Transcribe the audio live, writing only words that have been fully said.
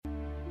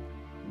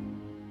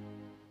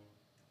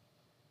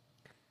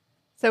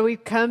So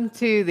we've come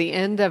to the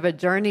end of a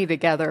journey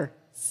together,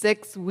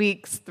 6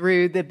 weeks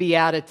through the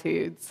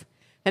Beatitudes.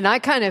 And I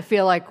kind of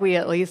feel like we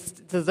at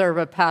least deserve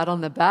a pat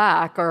on the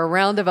back or a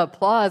round of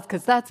applause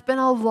because that's been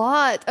a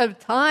lot of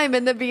time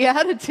in the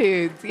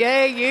Beatitudes.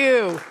 Yay,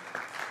 you.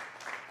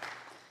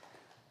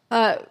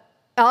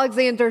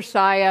 Alexander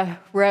Shia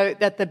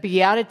wrote that the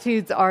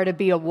Beatitudes are to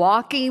be a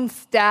walking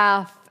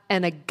staff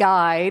and a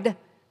guide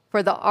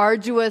for the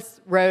arduous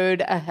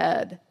road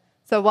ahead.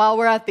 So while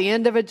we're at the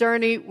end of a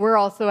journey, we're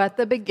also at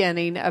the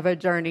beginning of a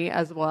journey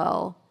as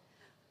well.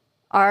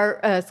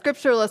 Our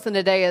scripture lesson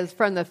today is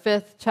from the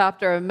 5th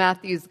chapter of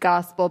Matthew's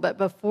Gospel. But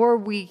before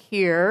we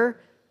hear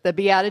the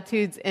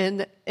Beatitudes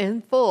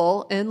in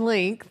full, in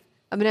length,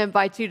 I'm going to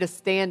invite you to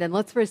stand and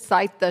let's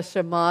recite the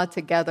Shema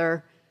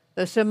together.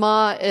 The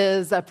Shema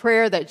is a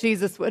prayer that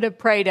Jesus would have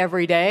prayed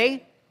every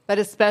day, but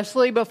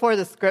especially before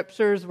the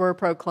scriptures were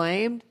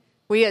proclaimed.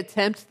 We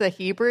attempt the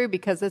Hebrew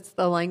because it's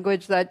the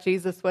language that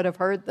Jesus would have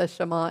heard the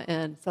Shema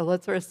in. So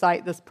let's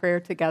recite this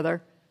prayer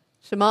together.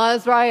 Shema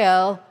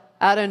Israel,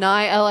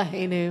 Adonai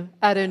Eloheinu,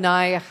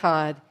 Adonai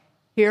Echad.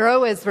 Hear,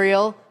 O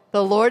Israel,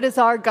 the Lord is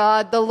our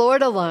God, the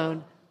Lord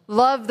alone.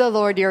 Love the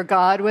Lord your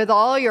God with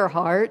all your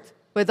heart,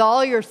 with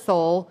all your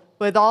soul,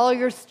 with all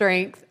your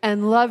strength,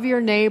 and love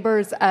your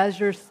neighbors as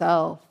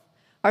yourself.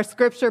 Our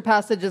scripture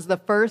passage is the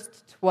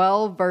first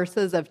 12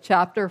 verses of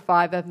chapter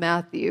 5 of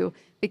Matthew.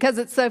 Because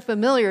it's so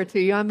familiar to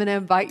you, I'm going to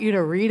invite you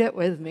to read it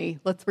with me.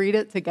 Let's read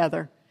it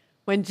together.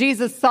 When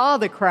Jesus saw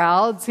the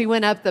crowds, he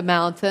went up the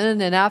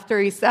mountain, and after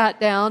he sat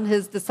down,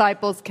 his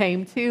disciples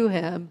came to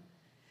him.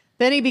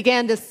 Then he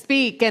began to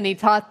speak, and he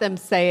taught them,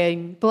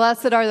 saying,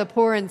 Blessed are the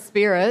poor in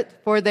spirit,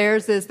 for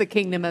theirs is the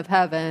kingdom of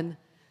heaven.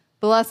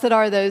 Blessed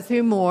are those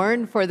who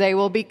mourn, for they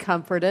will be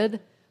comforted.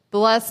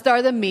 Blessed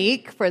are the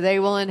meek, for they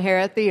will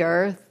inherit the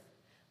earth.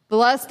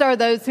 Blessed are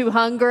those who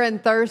hunger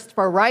and thirst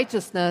for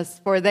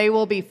righteousness, for they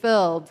will be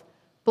filled.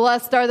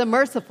 Blessed are the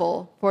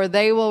merciful, for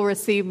they will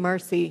receive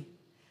mercy.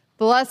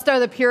 Blessed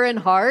are the pure in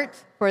heart,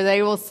 for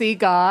they will see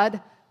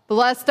God.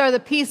 Blessed are the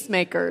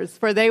peacemakers,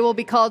 for they will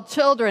be called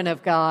children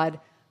of God.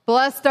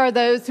 Blessed are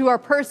those who are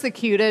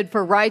persecuted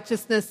for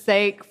righteousness'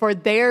 sake, for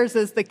theirs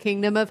is the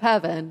kingdom of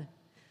heaven.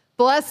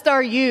 Blessed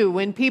are you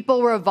when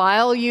people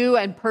revile you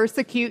and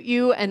persecute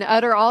you and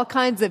utter all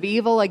kinds of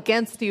evil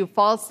against you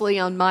falsely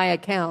on my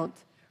account.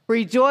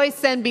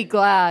 Rejoice and be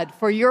glad,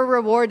 for your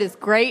reward is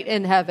great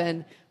in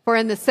heaven. For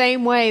in the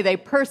same way they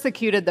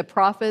persecuted the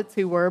prophets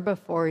who were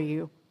before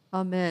you.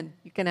 Amen.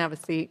 You can have a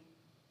seat.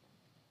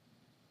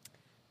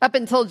 Up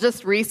until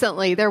just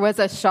recently, there was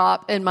a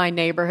shop in my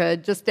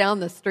neighborhood just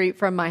down the street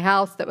from my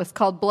house that was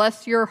called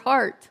Bless Your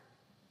Heart.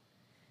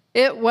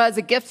 It was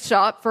a gift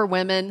shop for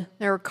women.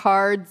 There were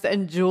cards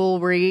and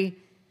jewelry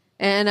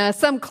and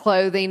some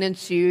clothing and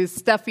shoes,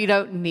 stuff you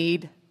don't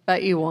need,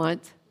 but you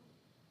want.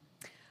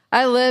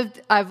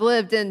 I've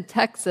lived in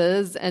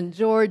Texas and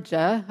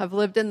Georgia. I've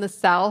lived in the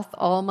South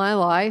all my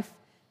life.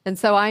 And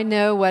so I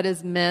know what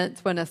is meant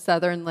when a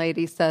Southern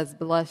lady says,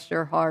 bless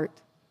your heart.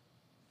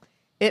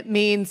 It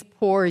means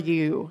poor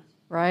you,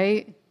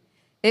 right?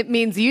 It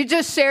means you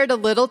just shared a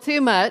little too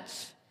much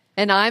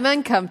and I'm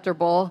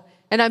uncomfortable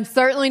and I'm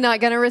certainly not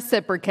going to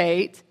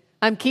reciprocate.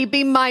 I'm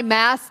keeping my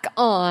mask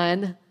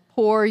on.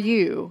 Poor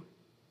you.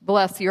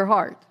 Bless your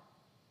heart.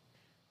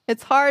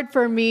 It's hard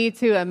for me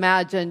to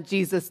imagine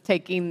Jesus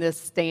taking this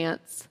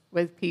stance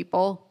with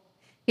people.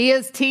 He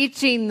is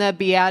teaching the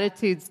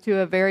Beatitudes to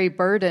a very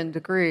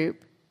burdened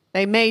group.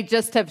 They may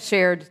just have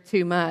shared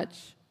too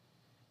much.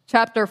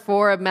 Chapter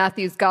 4 of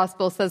Matthew's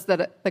Gospel says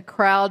that the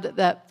crowd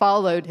that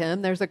followed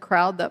him, there's a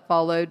crowd that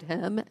followed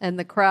him, and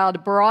the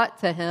crowd brought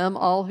to him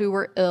all who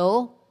were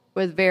ill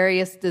with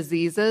various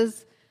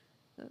diseases,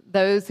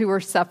 those who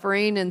were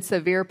suffering in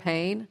severe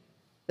pain,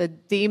 the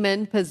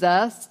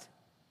demon-possessed,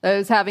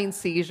 those having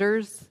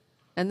seizures,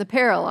 and the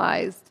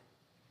paralyzed,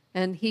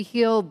 and he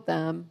healed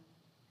them.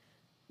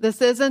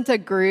 This isn't a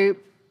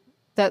group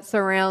that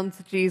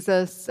surrounds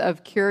Jesus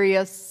of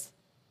curious,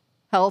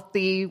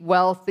 healthy,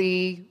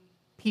 wealthy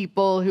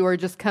people who are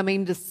just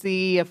coming to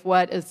see if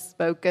what is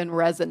spoken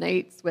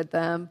resonates with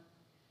them.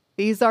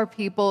 These are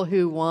people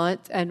who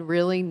want and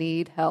really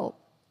need help.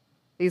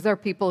 These are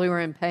people who are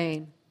in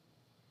pain.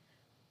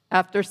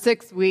 After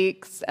 6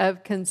 weeks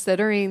of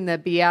considering the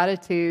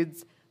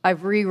Beatitudes,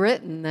 I've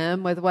rewritten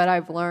them with what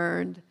I've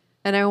learned,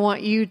 and I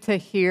want you to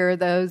hear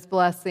these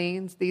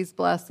blessings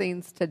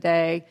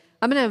today.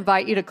 I'm going to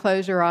invite you to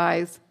close your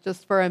eyes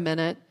just for a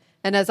minute,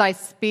 and as I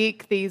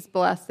speak these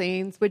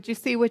blessings, would you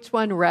see which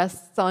one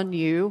rests on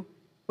you,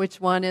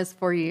 which one is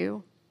for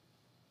you?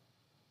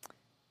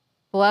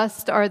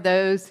 Blessed are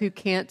those who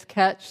can't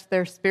catch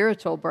their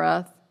spiritual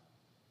breath.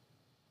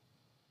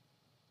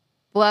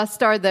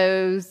 Blessed are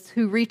those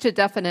who reach a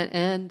definite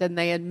end and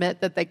they admit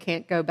that they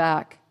can't go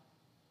back.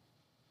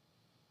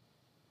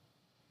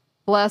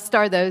 Blessed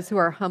are those who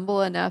are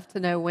humble enough to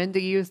know when to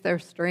use their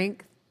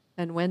strength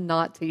and when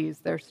not to use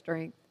their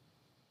strength.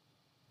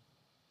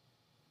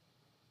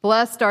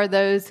 Blessed are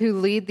those who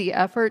lead the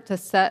effort to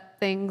set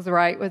things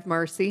right with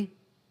mercy.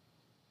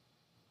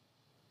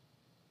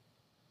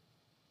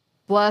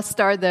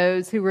 Blessed are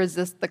those who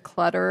resist the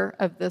clutter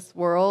of this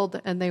world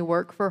and they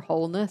work for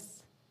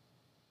wholeness.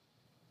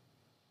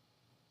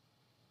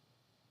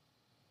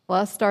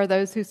 Blessed are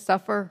those who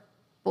suffer.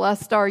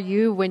 Blessed are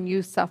you when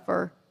you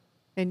suffer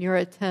in your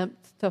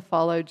attempt to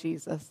follow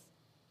Jesus.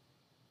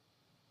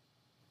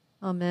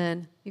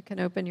 Amen. You can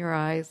open your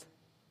eyes.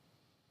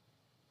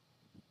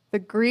 The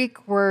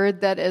Greek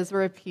word that is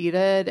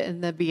repeated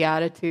in the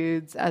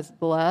Beatitudes as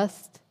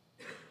blessed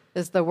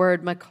is the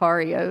word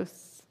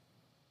makarios.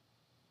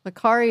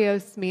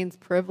 Makarios means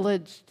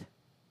privileged.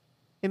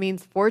 It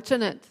means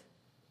fortunate.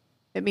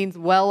 It means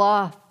well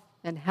off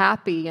and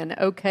happy and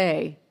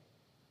okay.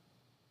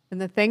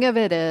 And the thing of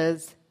it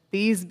is,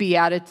 these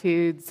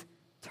Beatitudes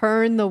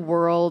turn the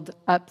world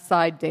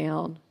upside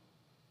down.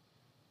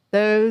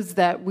 Those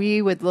that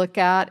we would look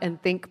at and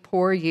think,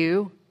 poor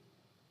you,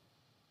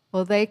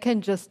 well, they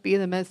can just be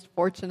the most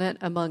fortunate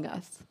among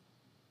us.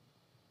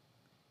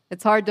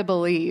 It's hard to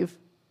believe,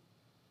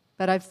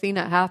 but I've seen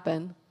it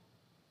happen.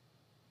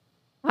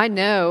 I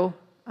know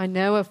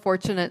a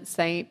fortunate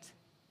saint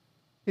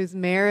whose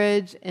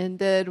marriage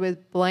ended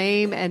with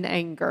blame and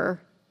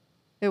anger.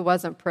 It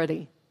wasn't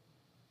pretty.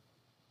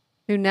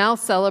 Who now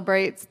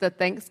celebrates the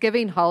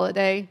Thanksgiving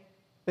holiday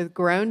with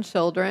grown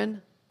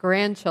children,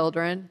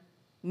 grandchildren,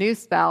 new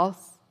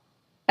spouse,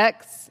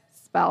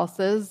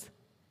 ex-spouses,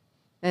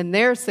 and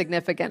their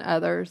significant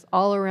others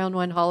all around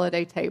one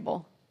holiday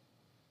table.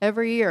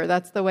 Every year,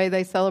 that's the way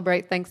they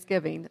celebrate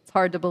Thanksgiving. It's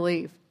hard to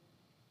believe.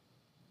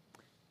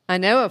 I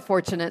know a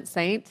fortunate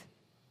saint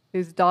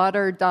whose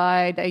daughter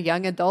died a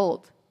young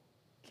adult,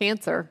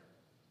 cancer,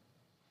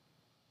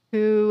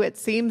 who it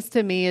seems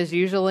to me is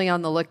usually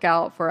on the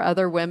lookout for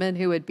other women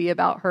who would be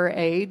about her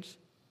age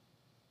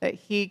that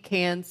he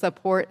can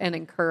support and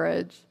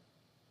encourage.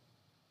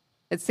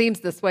 It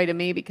seems this way to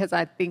me because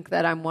I think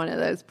that I'm one of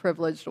those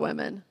privileged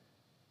women.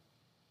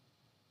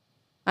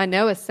 I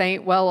know a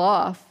saint well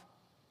off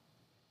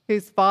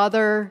whose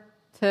father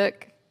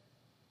took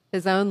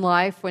his own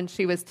life when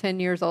she was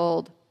 10 years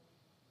old.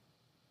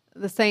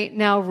 The saint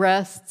now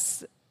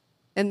rests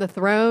in the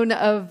throne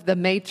of the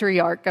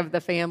matriarch of the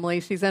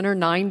family. She's in her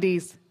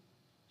 90s.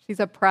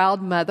 She's a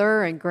proud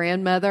mother and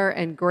grandmother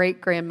and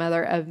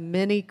great-grandmother of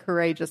many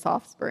courageous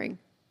offspring.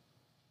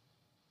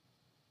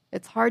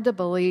 It's hard to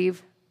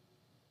believe.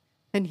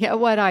 And yet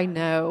what I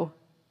know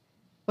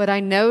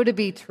to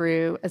be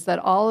true is that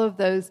all of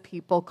those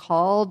people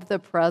called the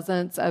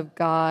presence of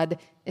God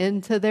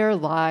into their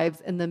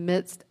lives in the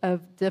midst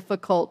of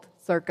difficult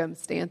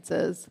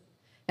circumstances.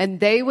 And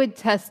they would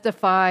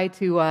testify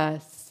to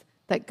us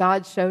that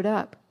God showed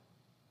up.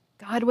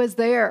 God was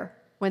there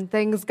when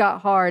things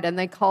got hard and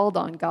they called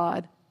on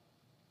God.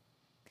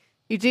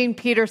 Eugene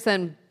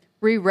Peterson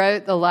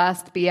rewrote the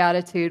last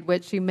Beatitude,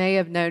 which you may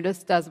have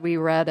noticed as we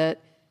read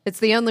it. It's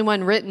the only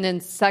one written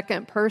in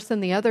second person.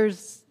 The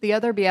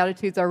other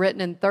Beatitudes are written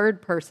in third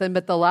person,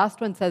 but the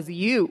last one says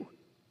you.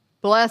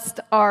 Blessed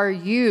are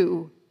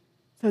you.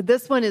 So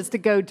this one is to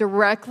go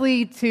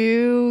directly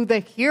to the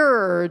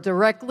hearer,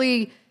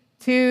 directly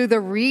to the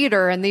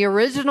reader. And the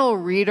original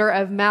reader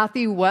of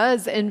Matthew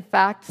was, in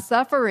fact,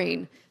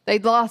 suffering.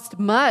 They'd lost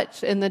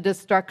much in the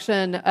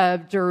destruction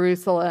of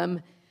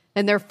Jerusalem,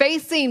 and they're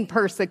facing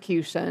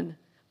persecution.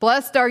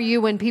 Blessed are you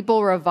when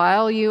people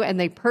revile you and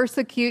they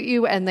persecute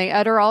you and they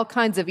utter all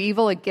kinds of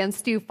evil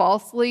against you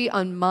falsely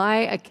on my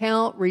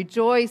account.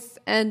 Rejoice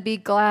and be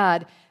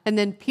glad. And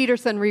then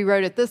Peterson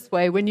rewrote it this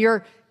way: when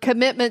your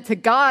commitment to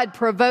God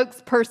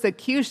provokes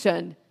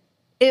persecution,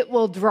 it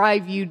will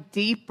drive you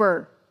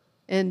deeper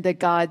into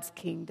God's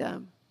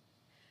kingdom.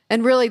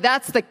 And really,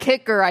 that's the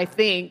kicker, I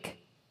think.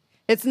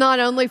 It's not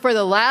only for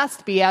the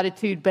last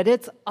Beatitude, but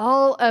it's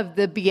all of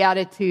the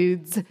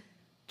Beatitudes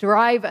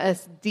drive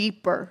us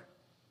deeper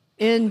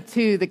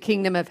into the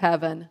kingdom of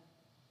heaven.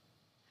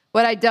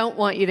 What I don't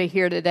want you to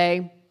hear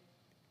today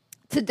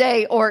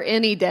or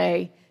any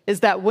day,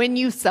 is that when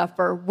you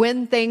suffer,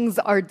 when things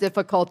are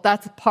difficult,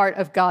 that's part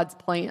of God's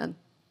plan.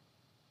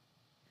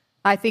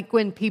 I think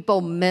when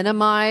people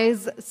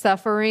minimize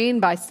suffering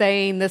by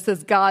saying this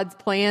is God's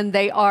plan,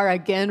 they are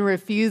again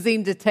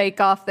refusing to take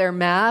off their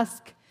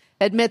mask,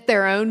 admit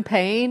their own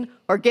pain,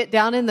 or get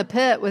down in the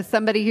pit with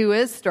somebody who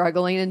is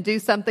struggling and do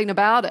something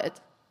about it.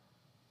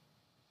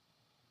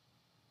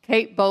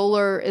 Kate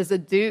Bowler is a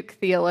Duke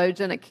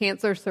theologian, a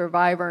cancer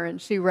survivor,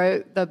 and she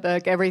wrote the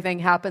book, Everything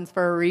Happens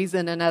for a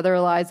Reason and Other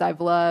Lies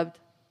I've Loved.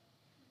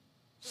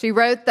 She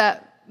wrote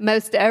that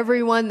most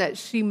everyone that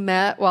she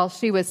met while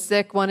she was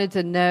sick wanted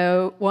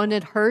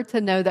her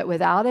to know that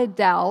without a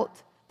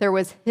doubt, there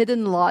was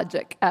hidden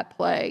logic at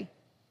play.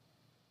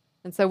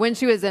 And so when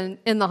she was in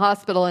the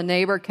hospital, a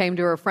neighbor came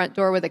to her front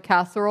door with a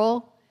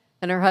casserole,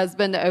 and her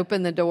husband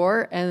opened the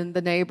door, and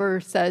the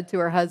neighbor said to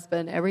her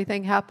husband,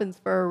 "Everything happens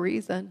for a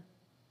reason."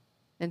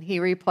 And he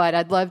replied,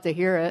 "I'd love to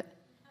hear it."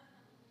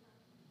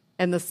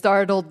 And the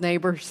startled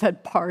neighbor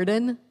said,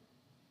 "Pardon?"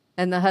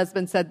 And the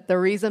husband said, "The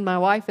reason my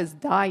wife is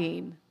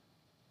dying.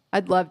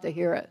 I'd love to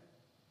hear it."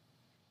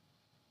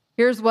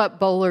 Here's what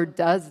Bowler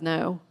does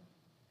know.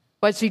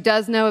 what she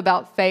does know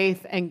about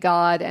faith and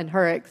God and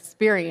her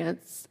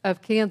experience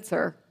of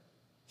cancer.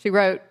 She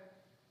wrote,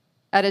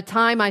 "At a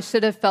time I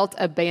should have felt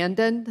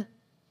abandoned,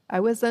 I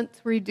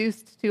wasn't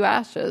reduced to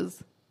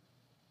ashes.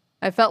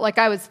 I felt like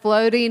I was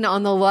floating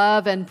on the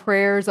love and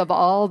prayers of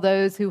all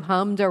those who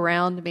hummed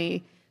around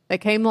me. They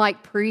came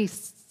like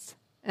priests,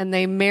 and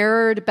they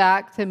mirrored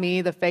back to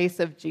me the face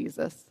of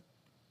Jesus.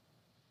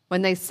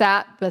 When they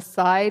sat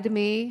beside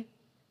me,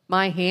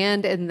 my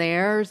hand in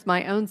theirs,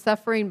 my own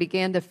suffering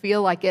began to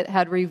feel like it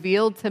had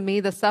revealed to me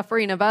the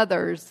suffering of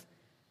others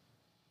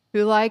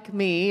who, like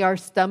me, are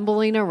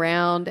stumbling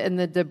around in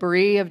the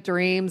debris of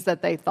dreams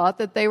that they thought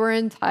that they were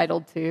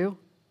entitled to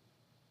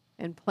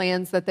and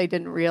plans that they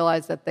didn't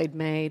realize that they'd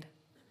made.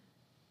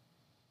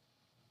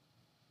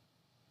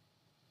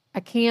 I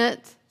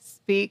can't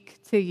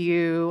speak to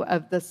you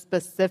of the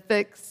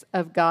specifics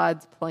of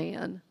God's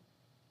plan.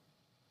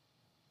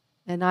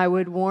 And I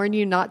would warn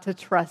you not to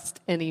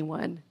trust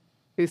anyone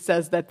who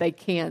says that they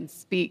can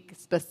speak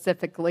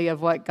specifically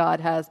of what God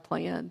has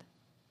planned.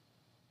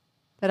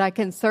 But I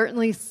can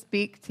certainly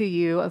speak to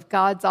you of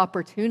God's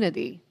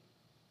opportunity.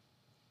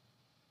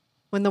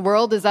 When the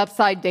world is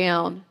upside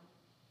down,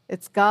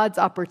 it's God's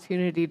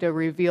opportunity to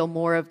reveal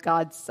more of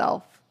God's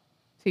self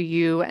to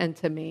you and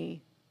to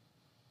me.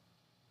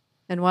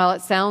 And while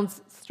it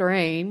sounds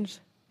strange,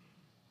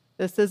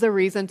 this is a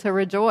reason to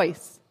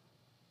rejoice,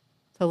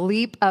 to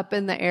leap up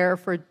in the air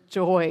for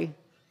joy,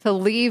 to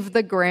leave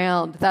the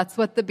ground. That's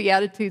what the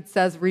Beatitude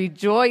says,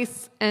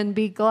 rejoice and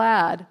be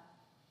glad.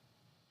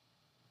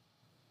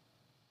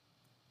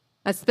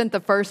 I spent the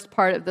first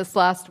part of this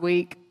last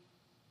week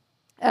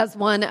as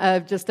one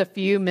of just a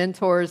few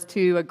mentors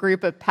to a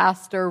group of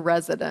pastor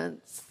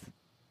residents.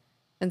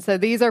 And so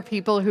these are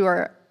people who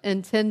are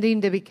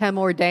intending to become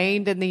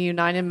ordained in the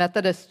United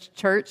Methodist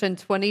Church in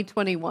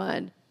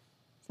 2021,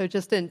 so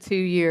just in 2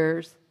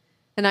 years.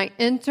 And I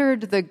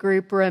entered the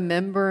group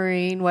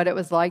remembering what it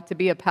was like to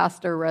be a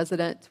pastor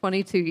resident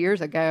 22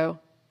 years ago.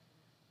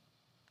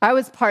 I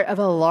was part of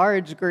a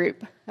large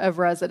group of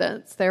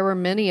residents. There were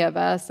many of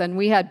us, and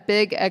we had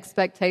big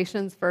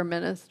expectations for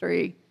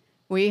ministry.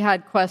 We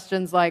had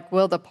questions like,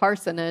 will the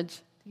parsonage,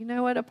 do you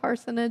know what a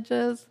parsonage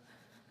is?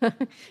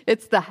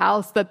 It's the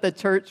house that the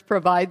church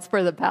provides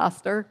for the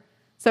pastor.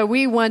 So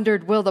we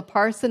wondered, will the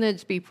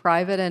parsonage be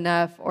private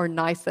enough or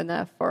nice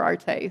enough for our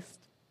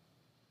taste?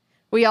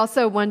 We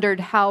also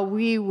wondered how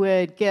we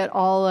would get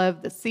all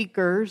of the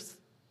seekers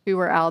who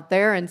were out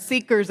there. And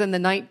seekers in the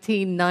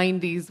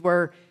 1990s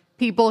were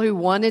people who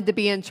wanted to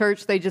be in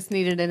church, they just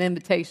needed an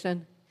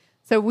invitation.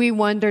 So we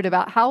wondered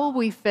about how will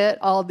we fit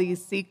all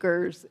these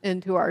seekers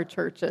into our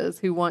churches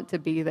who want to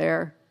be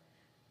there.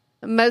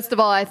 Most of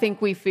all, I think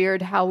we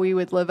feared how we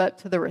would live up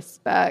to the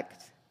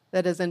respect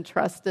that is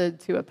entrusted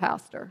to a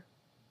pastor.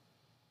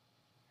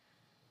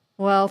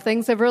 Well,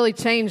 things have really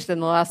changed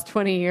in the last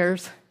 20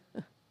 years.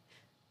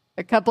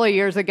 A couple of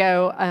years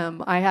ago,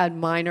 I had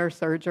minor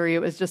surgery.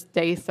 It was just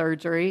day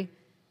surgery.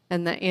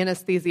 And the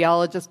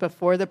anesthesiologist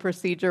before the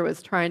procedure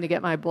was trying to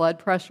get my blood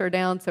pressure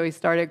down, so he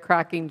started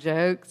cracking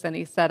jokes. And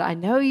he said, I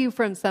know you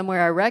from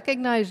somewhere. I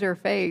recognize your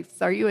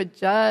face. Are you a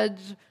judge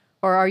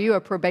or are you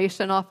a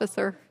probation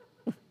officer?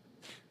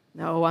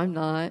 No, I'm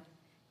not.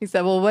 He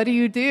said, well, what do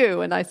you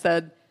do? And I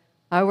said,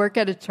 I work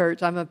at a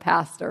church. I'm a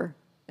pastor.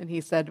 And he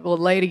said, well,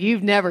 lady,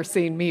 you've never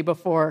seen me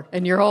before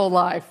in your whole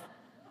life.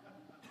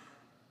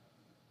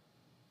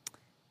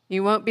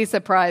 You won't be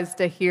surprised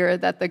to hear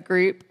that the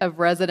group of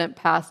resident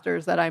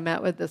pastors that I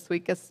met with this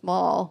week is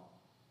small.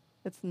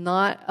 It's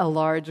not a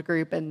large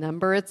group in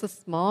number. It's a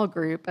small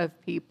group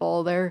of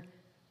people. They're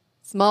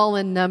small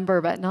in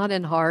number, but not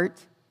in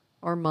heart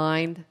or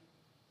mind.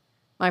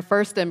 My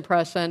first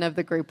impression of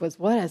the group was,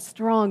 what a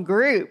strong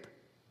group.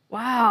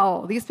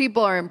 Wow, these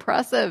people are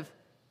impressive.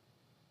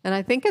 And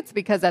I think it's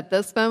because at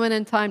this moment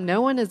in time,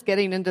 no one is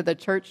getting into the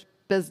church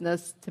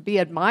business to be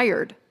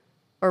admired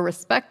or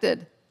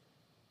respected.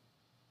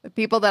 The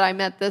people that I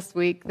met this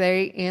week,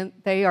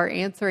 they are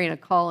answering a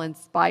call in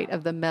spite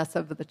of the mess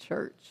of the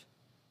church,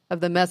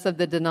 of the mess of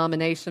the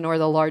denomination or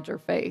the larger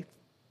faith.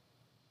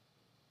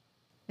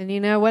 And you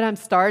know what I'm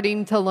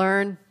starting to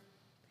learn?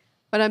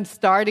 What I'm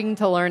starting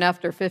to learn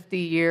after 50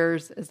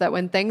 years is that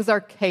when things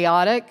are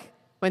chaotic,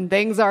 when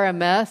things are a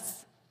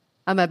mess,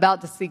 I'm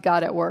about to see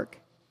God at work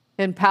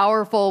in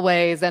powerful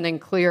ways and in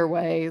clear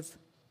ways.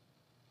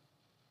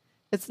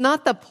 It's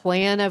not the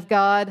plan of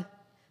God,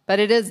 but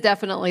it is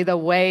definitely the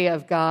way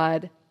of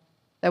God,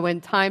 that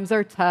when times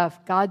are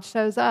tough, God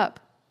shows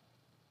up.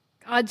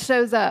 God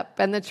shows up.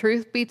 And the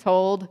truth be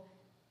told,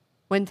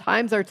 when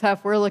times are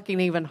tough, we're looking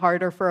even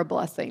harder for a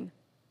blessing.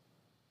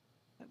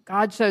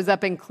 God shows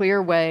up in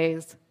clear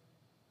ways.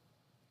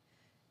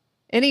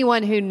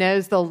 Anyone who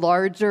knows the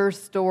larger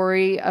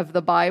story of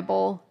the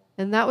Bible,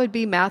 and that would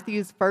be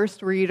Matthew's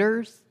first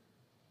readers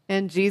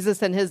and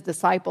Jesus and his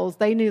disciples,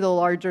 they knew the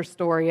larger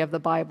story of the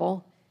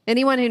Bible.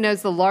 Anyone who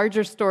knows the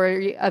larger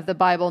story of the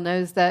Bible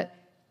knows that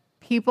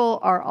people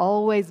are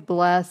always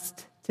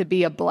blessed to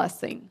be a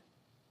blessing.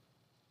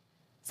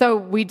 So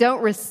we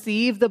don't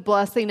receive the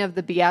blessing of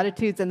the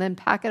Beatitudes and then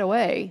pack it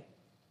away.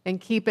 and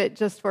keep it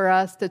just for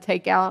us to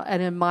take out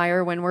and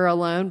admire when we're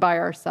alone by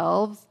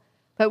ourselves,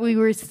 but we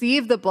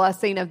receive the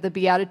blessing of the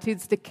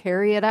Beatitudes to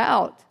carry it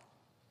out.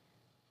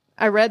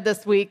 I read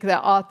this week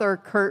that author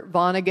Kurt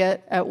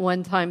Vonnegut at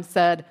one time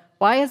said,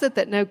 "Why is it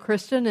that no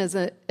Christian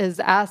is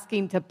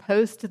asking to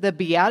post the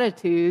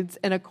Beatitudes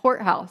in a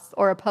courthouse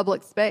or a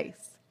public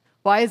space?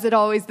 Why is it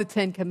always the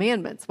 10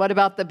 Commandments? What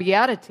about the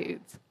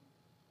Beatitudes?"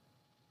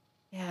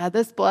 Yeah,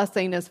 this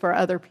blessing is for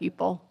other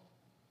people.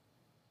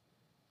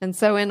 And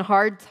so in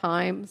hard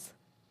times,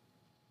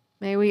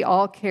 may we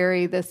all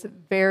carry this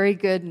very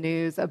good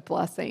news of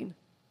blessing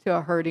to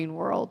a hurting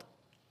world.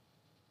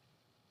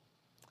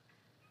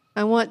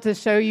 I want to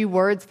show you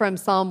words from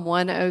Psalm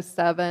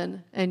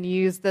 107 and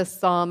use this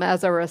psalm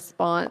as a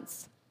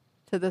response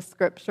to the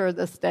scripture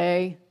this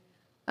day.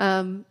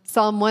 Psalm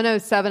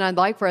 107, I'd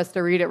like for us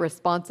to read it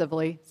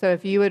responsively. So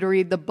if you would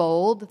read the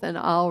bold, then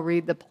I'll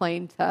read the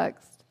plain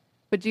text.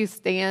 Would you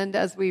stand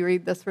as we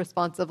read this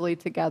responsively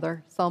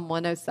together? Psalm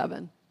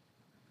 107.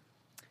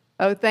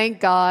 Oh, thank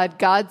God.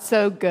 God's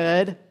so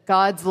good.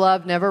 God's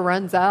love never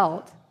runs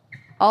out.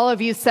 All of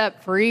you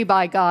set free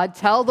by God,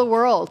 tell the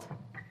world.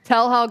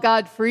 Tell how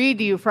God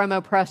freed you from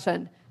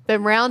oppression,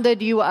 then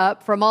rounded you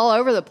up from all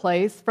over the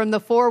place, from the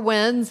four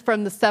winds,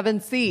 from the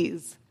seven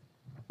seas.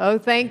 Oh,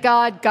 thank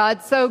God.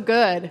 God's so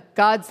good.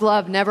 God's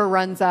love never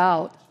runs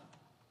out.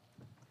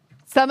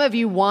 Some of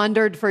you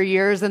wandered for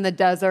years in the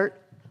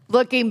desert,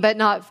 looking but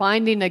not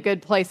finding a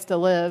good place to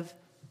live,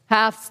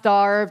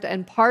 half-starved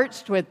and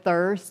parched with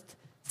thirst,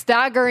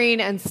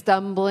 staggering and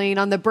stumbling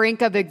on the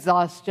brink of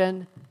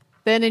exhaustion.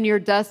 Then in your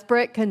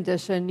desperate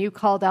condition, you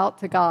called out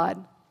to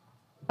God.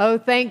 Oh,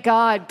 thank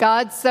God.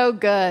 God's so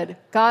good.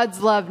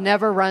 God's love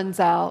never runs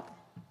out.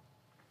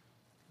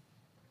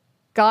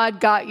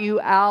 God got you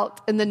out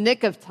in the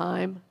nick of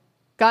time.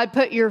 God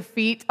put your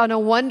feet on a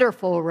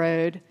wonderful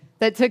road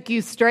that took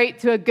you straight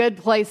to a good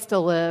place to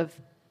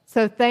live.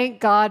 So thank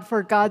God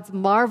for God's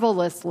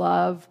marvelous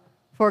love,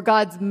 for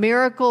God's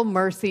miracle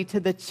mercy to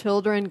the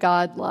children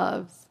God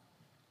loves.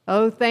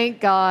 Oh, thank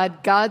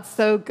God. God's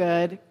so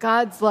good.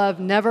 God's love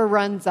never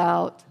runs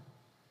out.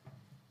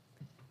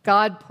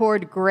 God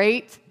poured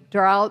great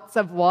draughts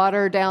of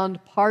water down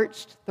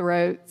parched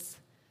throats.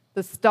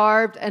 The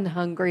starved and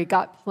hungry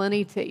got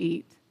plenty to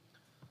eat.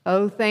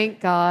 Oh, thank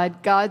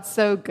God. God's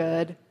so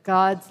good.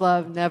 God's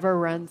love never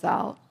runs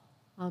out.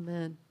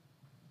 Amen.